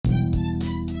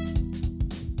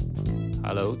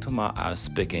Hello to my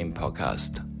speaking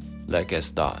podcast. Let's get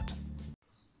started.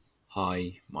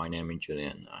 Hi, my name is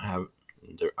Julian. I have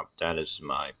updated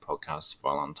my podcast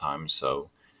for a long time, so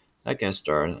let's get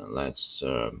started. Let's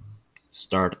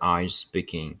start I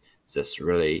speaking. That's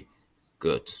really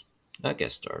good. Let's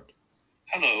get started.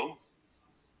 Hello.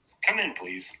 Come in,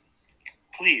 please.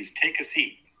 Please take a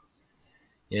seat.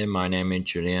 Yeah, my name is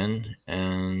Julian,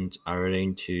 and I really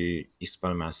need to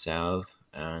explain myself.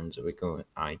 And we go.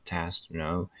 I test.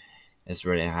 It's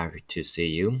really happy to see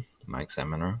you, my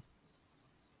examiner.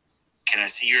 Can I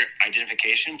see your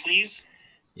identification, please?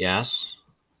 Yes,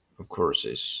 of course.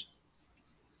 It's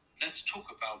Let's talk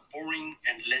about borrowing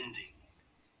and lending.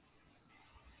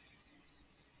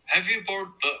 Have you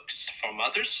borrowed books from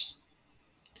others?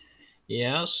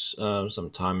 Yes,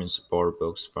 sometimes borrow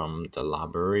books from the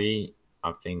library.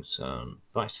 I think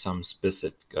by some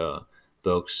specific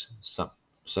books,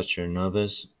 such as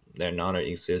novels, they're not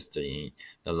exist in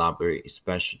the library,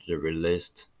 especially the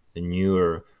released, the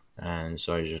newer, and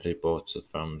so I usually bought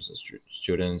from the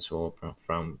students or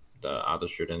from the other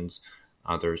students,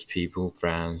 others people,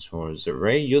 friends, or it's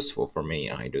very useful for me.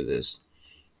 I do this.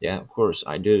 Yeah, of course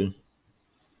I do.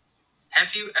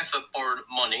 Have you ever borrowed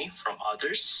money from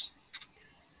others?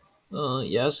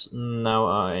 Yes, now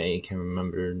I can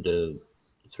remember the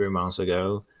 3 months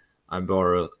ago, I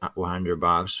borrowed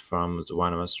 $100 from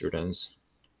one of my students.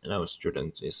 No,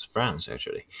 student is friends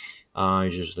actually. I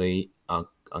usually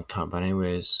accompany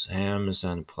with him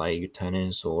and play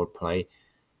tennis or play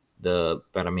the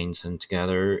badminton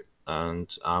together.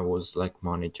 And I was like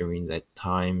monitoring that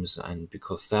times, and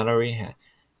because salary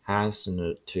has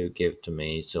to give to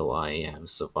me, so I have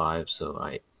survived. So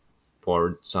I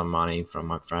borrowed some money from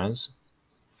my friends.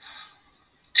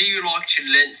 Do you like to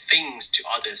lend things to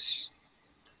others?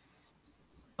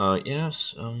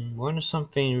 Yes, when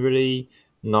something really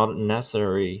not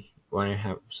necessary, when you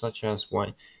have, such as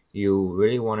when you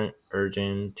really want it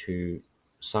urgent to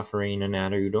suffering and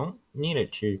that you don't need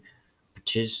it to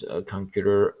purchase a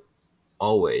computer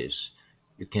always.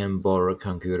 You can borrow a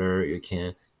computer, you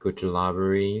can go to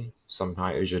library.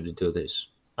 Sometimes I usually do this.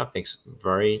 I think it's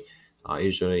very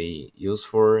usually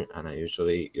useful and I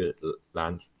usually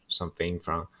learn something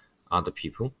from other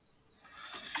people.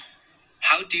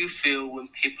 How do you feel when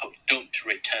people don't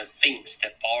return things they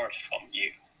borrowed from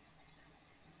you?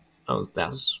 Oh,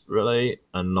 that's really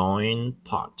annoying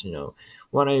part,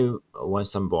 when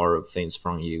some borrow things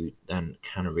from you then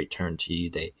kind of return to you,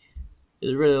 they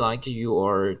it's really like you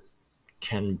or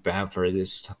can bad for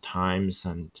these times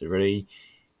and really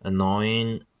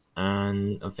annoying.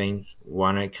 And I think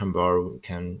when I can borrow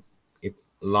can if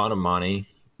a lot of money,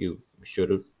 you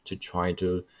should to try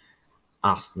to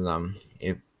ask them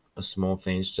if a small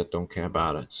things that don't care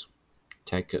about it.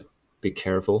 Take it, be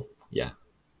careful. Yeah.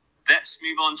 Let's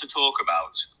move on to talk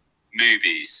about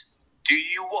movies. Do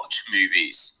you watch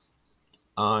movies?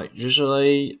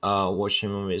 Usually,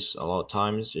 watching movies a lot of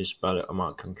times is better on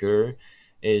my computer,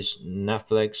 is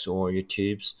Netflix or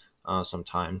YouTube's.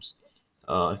 Sometimes,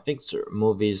 I think the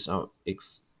movies are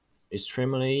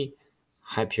extremely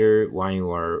happier when you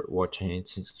are watching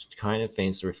it. It's kind of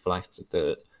things reflect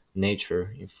the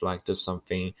nature, reflect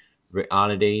something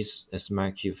realities that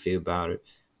make you feel better.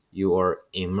 You are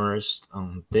immersed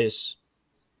on this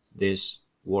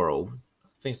world. I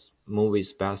think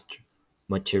movies best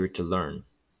material to learn.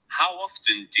 How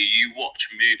often do you watch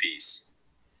movies?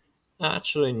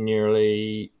 Actually,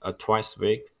 nearly twice a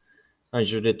week. I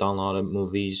usually download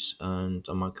movies and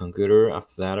on my computer.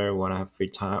 After that, when I have free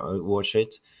time, I watch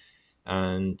it.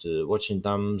 And watching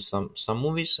them, some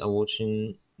movies, I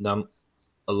watching them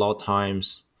a lot of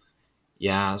times.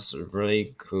 Yes,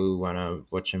 really cool when I'm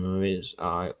watching movies.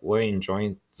 I really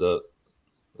enjoy the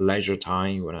leisure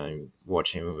time when I'm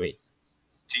watching a movie.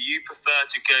 Do you prefer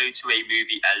to go to a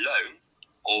movie alone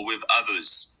or with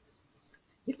others?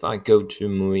 If I go to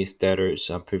movie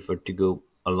theaters, I prefer to go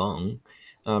alone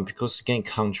because you can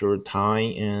control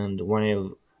time. And when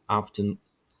you after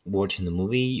watching the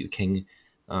movie, you can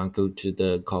go to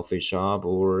the coffee shop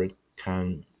or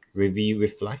can review,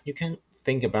 reflect. You can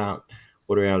think about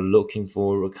what you are looking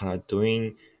for, what kind of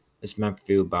doing. It's my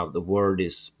feel about the world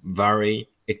is very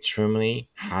extremely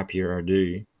happier I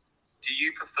do. Do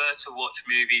you prefer to watch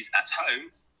movies at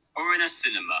home or in a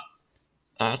cinema?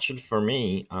 Actually, for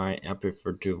me, I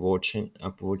prefer to watching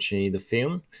the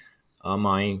film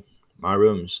my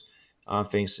rooms. I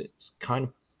think it's kind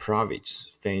of private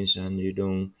things, and you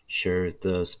don't share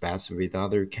the space with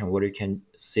other. Can what you can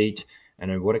sit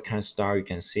and what kind of style you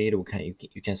can sit.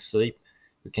 You can sleep.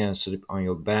 You can sleep on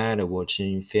your bed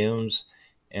watching films,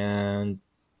 and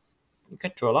you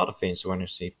can do a lot of things when you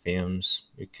see films.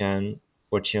 You can.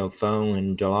 watching a phone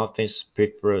and a lot of things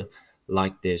prefer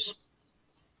like this.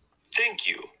 Thank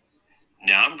you.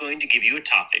 Now I'm going to give you a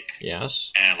topic,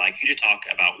 Yes, and I'd like you to talk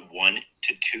about 1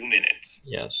 to 2 minutes.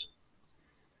 yes.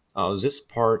 This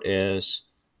part is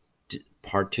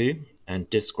part two, and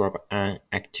describe an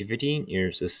activity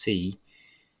near the sea.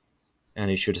 And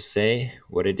you should say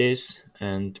what it is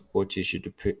and what you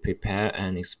should prepare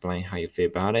and explain how you feel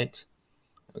about it.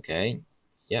 Okay,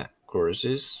 yeah,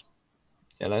 courses.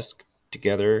 Yeah, let's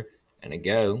together and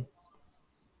go.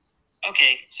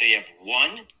 Okay, so you have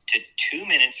 1 to 2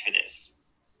 minutes for this.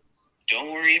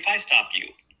 Don't worry if I stop you.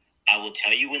 I will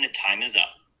tell you when the time is up.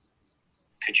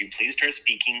 Could you please start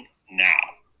speaking now?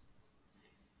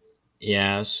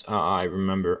 Yes, I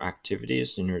remember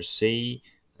activities in the sea,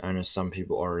 and some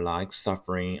people are like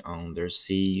suffering on the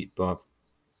sea. But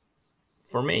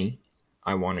for me,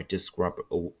 I want to describe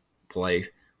play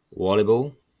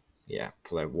volleyball. Yeah,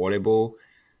 play volleyball.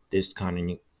 This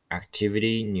kind of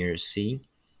activity near the sea.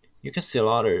 You can see a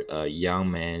lot of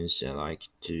young men like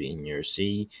to in your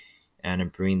sea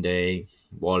and bring the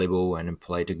volleyball and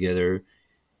play together.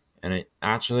 And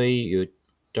actually, you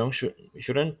don't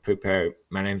shouldn't prepare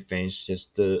many things.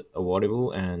 Just a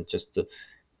volleyball and just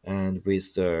and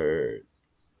with the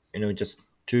just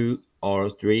 2 or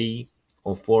 3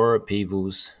 or 4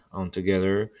 peoples on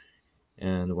together.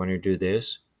 And when you do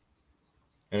this,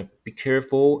 be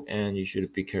careful, and you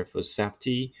should be careful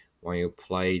safety when you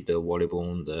play the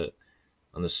volleyball on the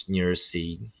near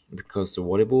sea, because the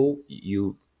volleyball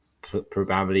you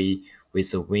probably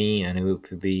with the wind and it will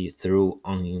be through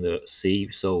on in the sea,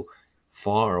 so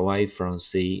far away from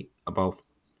sea, about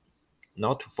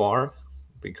not too far,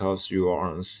 because you are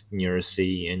on near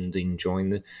sea and enjoying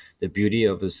the beauty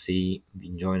of the sea,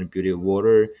 enjoying the beauty of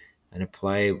water, and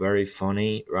play very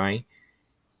funny, right?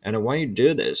 And when you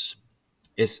do this,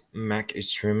 it's make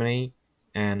extremely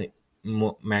and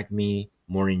make me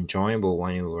more enjoyable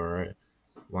when you were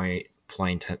when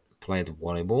playing play the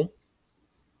volleyball,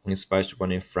 especially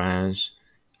when you're friends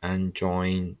and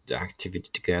join the activity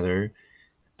together,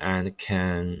 and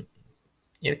can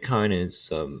it kind of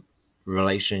some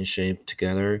relationship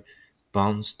together,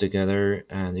 bonds together,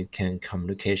 and you can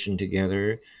communication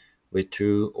together with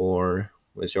two or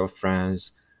with your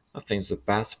friends. I think it's the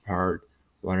best part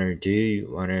when you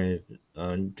do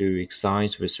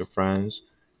exercise with your friends,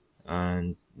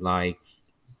 and like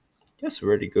that's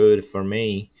really good for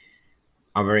me.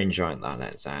 I very enjoy that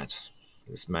as that.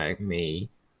 It's make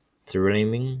me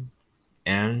thrilling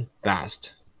and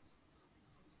fast.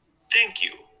 Thank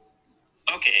you.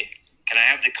 Okay, can I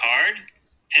have the card,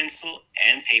 pencil,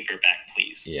 and paper back,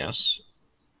 please? Yes.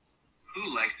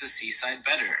 Who likes the seaside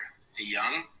better, the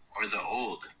young or the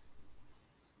old?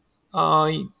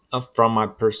 From my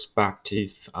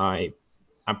perspective, I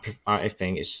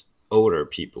think it's older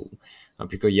people,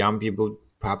 because young people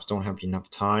perhaps don't have enough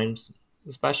times,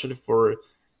 especially for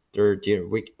their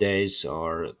weekdays,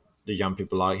 or the young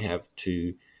people like have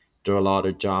to do a lot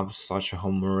of jobs, such as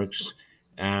homeworks,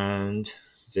 and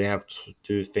they have to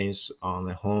do things on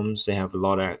their homes. They have a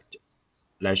lot of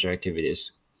leisure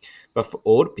activities. But for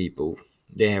old people,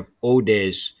 they have all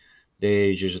days.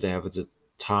 They usually have the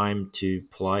time to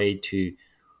play, to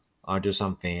do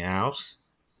something else.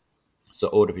 So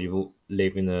older people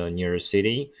live in the near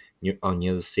city, near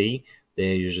the sea.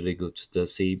 They usually go to the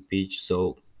sea beach,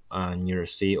 so near the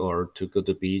sea, or to go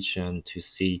to the beach and to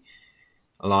see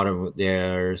a lot of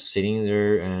they're sitting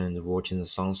there and watching the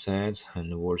sunset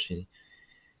and watching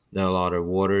a lot of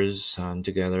waters and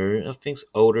together. I think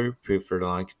older prefer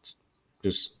like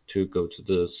just to go to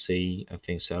the sea. I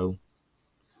think so.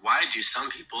 Why do some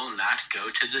people not go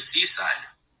to the seaside?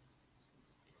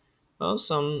 Well,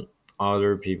 some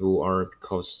other people are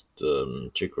caused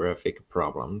geographic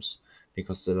problems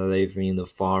because they live in the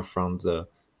far from the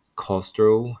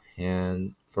coastal.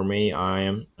 And for me,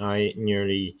 I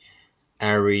nearly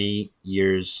every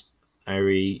years I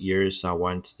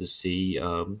went to the sea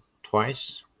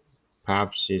twice.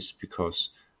 Perhaps it's because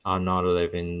I'm not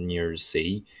living near the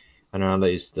sea. Another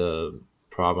is the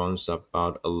problems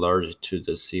about allergic to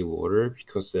the seawater,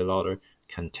 because a lot of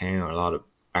contain a lot of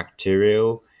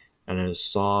bacteria and then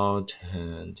salt,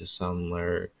 and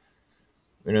somewhere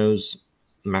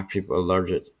make people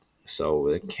allergic, so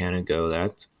they can't go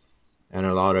that. And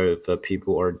a lot of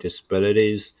people are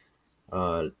disabilities,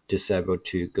 disabled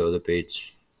to go to the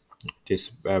beach,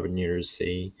 disabled near the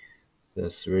sea.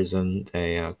 That's the reason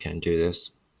they can do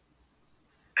this.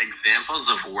 Examples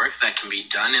of work that can be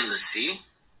done in the sea?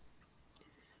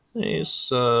 It's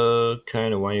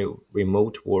kind of when you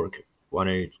remote work,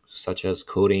 such as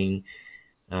coding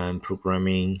and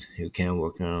programming, you can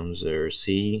work on the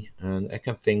sea. And I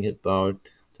can think about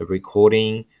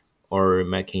recording or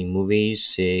making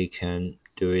movies. They can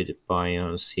do it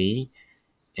by sea,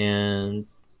 and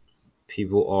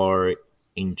people are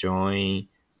enjoying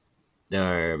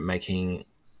their making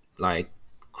like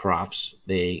crafts.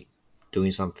 They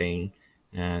doing something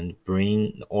and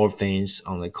bring all things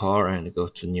on the car and go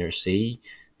to near sea.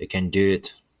 They can do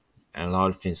it, and a lot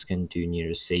of things can do near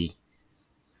the sea.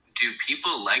 Do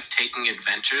people like taking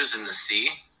adventures in the sea?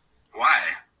 Why?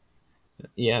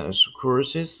 Yes,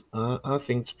 cruises. I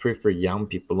think it's prefer young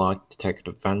people like to take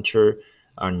adventure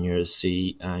near the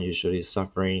sea and usually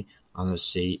suffering on the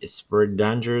sea. It's very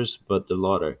dangerous, but a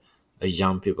lot of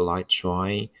young people like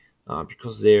trying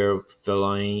because they're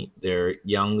feeling they're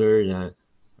younger and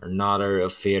are not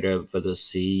afraid of the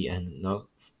sea and not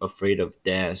afraid of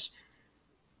death.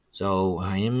 So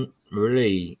I am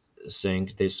really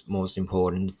think this most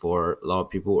important for a lot of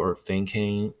people are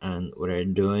thinking and what they're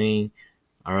doing.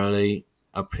 I really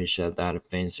appreciate that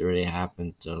things really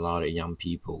happen to a lot of young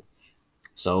people.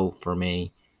 So for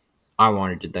me, I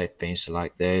wanted to do things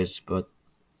like this, but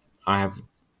I have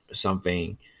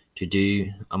something to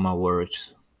do on my work.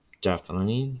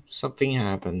 Definitely something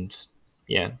happened.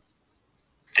 Yeah.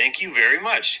 Thank you very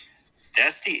much.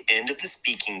 That's the end of the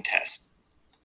speaking test.